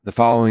The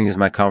following is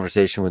my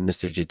conversation with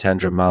Mr.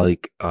 Jitendra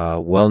Malik,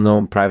 a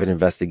well-known private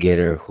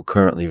investigator who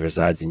currently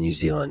resides in New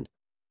Zealand.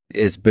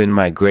 It's been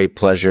my great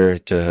pleasure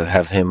to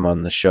have him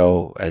on the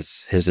show,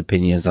 as his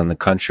opinions on the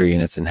country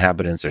and its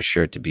inhabitants are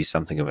sure to be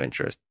something of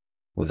interest.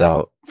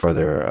 Without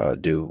further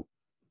ado,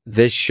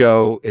 this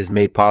show is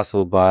made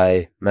possible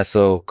by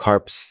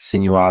Mesocarp's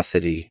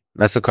Sinuosity.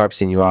 Mesocarp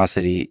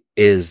Sinuosity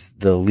is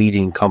the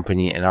leading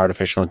company in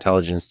artificial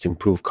intelligence to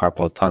improve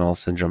carpal tunnel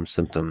syndrome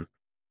symptoms.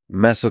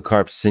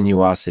 Mesocarp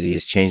Sinuosity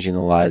is changing the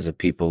lives of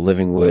people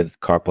living with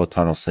carpal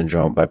tunnel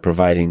syndrome by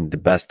providing the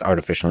best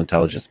artificial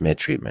intelligence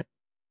mid-treatment.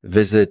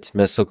 Visit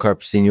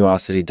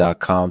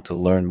mesocarpsinuosity.com to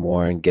learn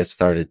more and get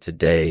started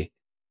today.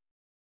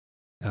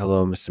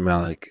 Hello, Mr.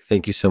 Malik.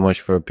 Thank you so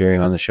much for appearing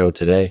on the show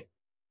today.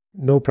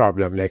 No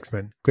problem,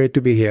 Lexman. Great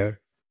to be here.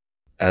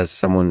 As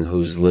someone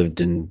who's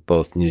lived in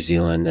both New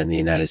Zealand and the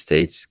United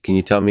States, can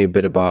you tell me a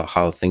bit about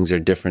how things are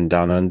different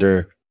down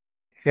under?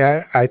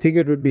 Yeah, I think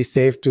it would be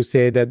safe to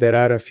say that there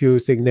are a few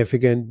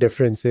significant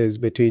differences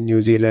between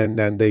New Zealand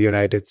and the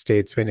United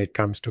States when it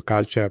comes to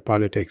culture,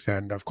 politics,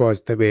 and of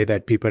course, the way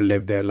that people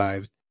live their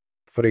lives.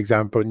 For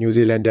example, New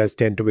Zealanders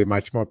tend to be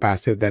much more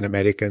passive than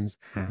Americans.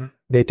 Mm-hmm.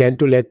 They tend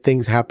to let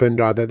things happen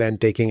rather than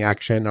taking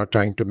action or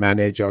trying to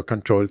manage or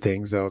control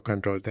things.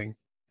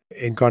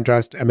 In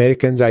contrast,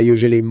 Americans are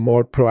usually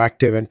more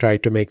proactive and try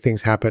to make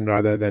things happen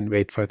rather than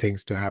wait for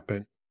things to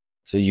happen.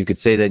 So you could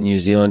say that New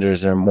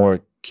Zealanders are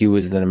more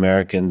Kiwis than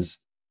Americans.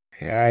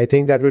 Yeah, I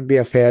think that would be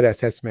a fair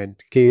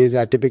assessment. Kiwis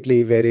are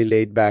typically very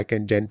laid back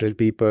and gentle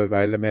people,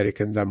 while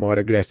Americans are more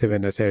aggressive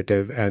and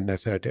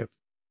assertive.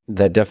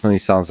 That definitely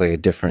sounds like a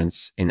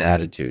difference in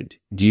attitude.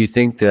 Do you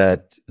think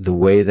that the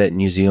way that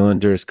New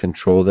Zealanders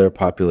control their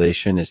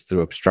population is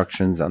through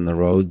obstructions on the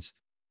roads?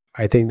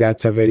 I think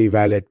that's a very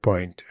valid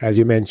point. As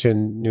you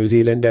mentioned, New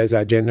Zealanders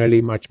are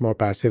generally much more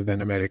passive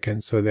than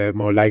Americans, so they're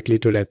more likely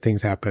to let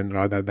things happen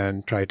rather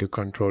than try to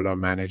control or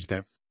manage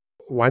them.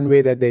 One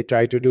way that they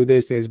try to do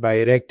this is by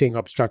erecting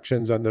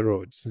obstructions on the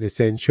roads. This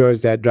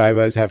ensures that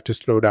drivers have to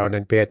slow down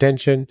and pay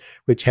attention,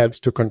 which helps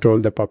to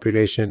control the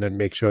population and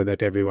make sure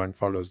that everyone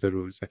follows the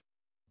rules.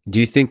 Do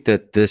you think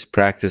that this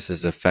practice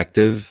is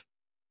effective?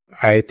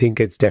 I think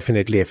it's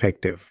definitely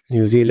effective.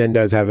 New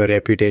Zealanders have a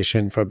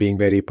reputation for being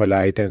very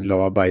polite and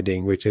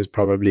law-abiding, which is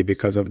probably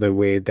because of the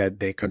way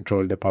that they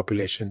control the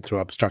population through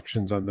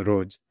obstructions on the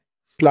roads.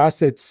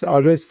 Plus, it's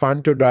always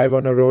fun to drive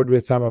on a road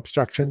with some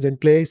obstructions in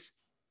place.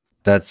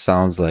 That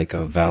sounds like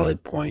a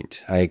valid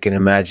point. I can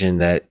imagine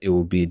that it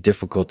would be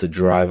difficult to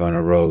drive on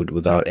a road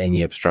without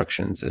any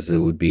obstructions, as it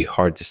would be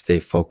hard to stay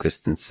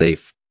focused and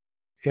safe.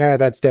 Yeah,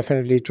 that's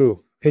definitely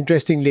true.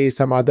 Interestingly,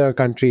 some other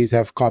countries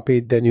have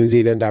copied the New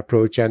Zealand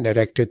approach and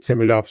erected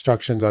similar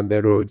obstructions on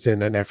their roads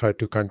in an effort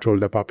to control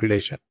the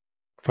population.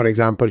 For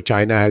example,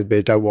 China has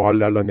built a wall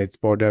along its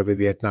border with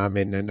Vietnam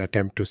in an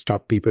attempt to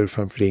stop people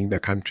from fleeing the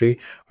country,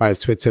 while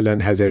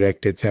Switzerland has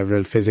erected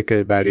several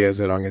physical barriers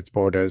along its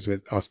borders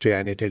with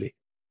Austria and Italy.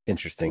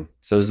 Interesting.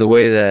 So is the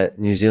way that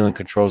New Zealand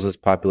controls its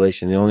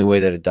population the only way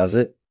that it does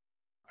it?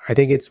 I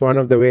think it's one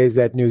of the ways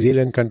that New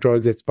Zealand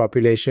controls its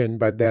population,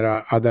 but there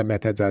are other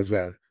methods as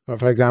well.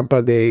 For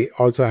example, they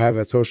also have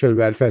a social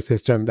welfare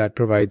system that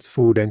provides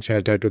food and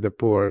shelter to the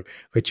poor,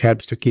 which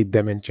helps to keep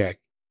them in check.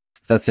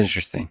 That's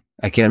interesting.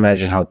 I can't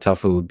imagine how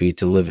tough it would be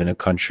to live in a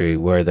country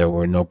where there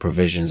were no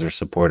provisions or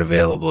support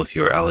available if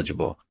you were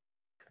eligible.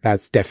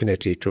 That's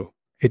definitely true.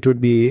 It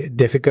would be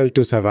difficult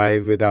to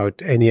survive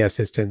without any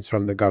assistance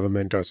from the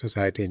government or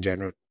society in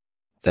general.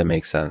 That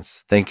makes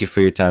sense. Thank you for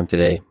your time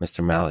today,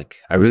 Mr. Malik.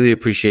 I really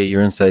appreciate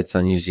your insights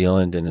on New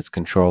Zealand and its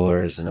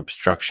controllers and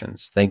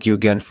obstructions. Thank you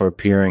again for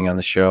appearing on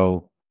the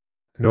show.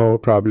 No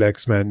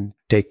problems, man.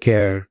 Take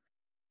care.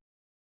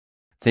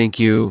 Thank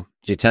you,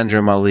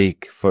 Jitendra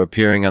Malik, for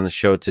appearing on the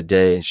show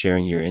today and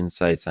sharing your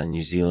insights on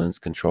New Zealand's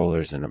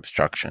controllers and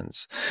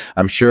obstructions.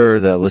 I'm sure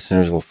that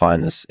listeners will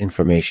find this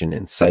information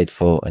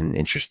insightful and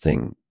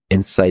interesting.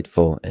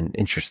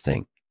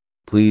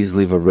 Please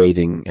leave a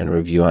rating and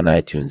review on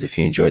iTunes if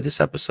you enjoyed this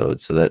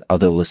episode so that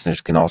other listeners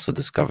can also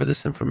discover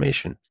this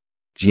information.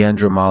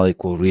 Jitendra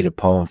Malik will read a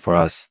poem for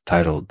us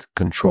titled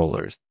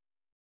Controllers.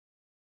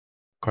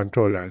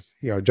 Controllers,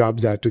 your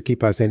jobs are to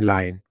keep us in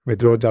line.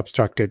 With roads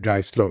obstructed,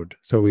 drive slowed,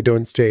 so we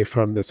don't stray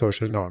from the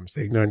social norms.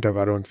 Ignorant of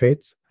our own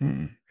fates?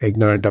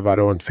 Ignorant of our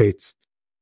own fates.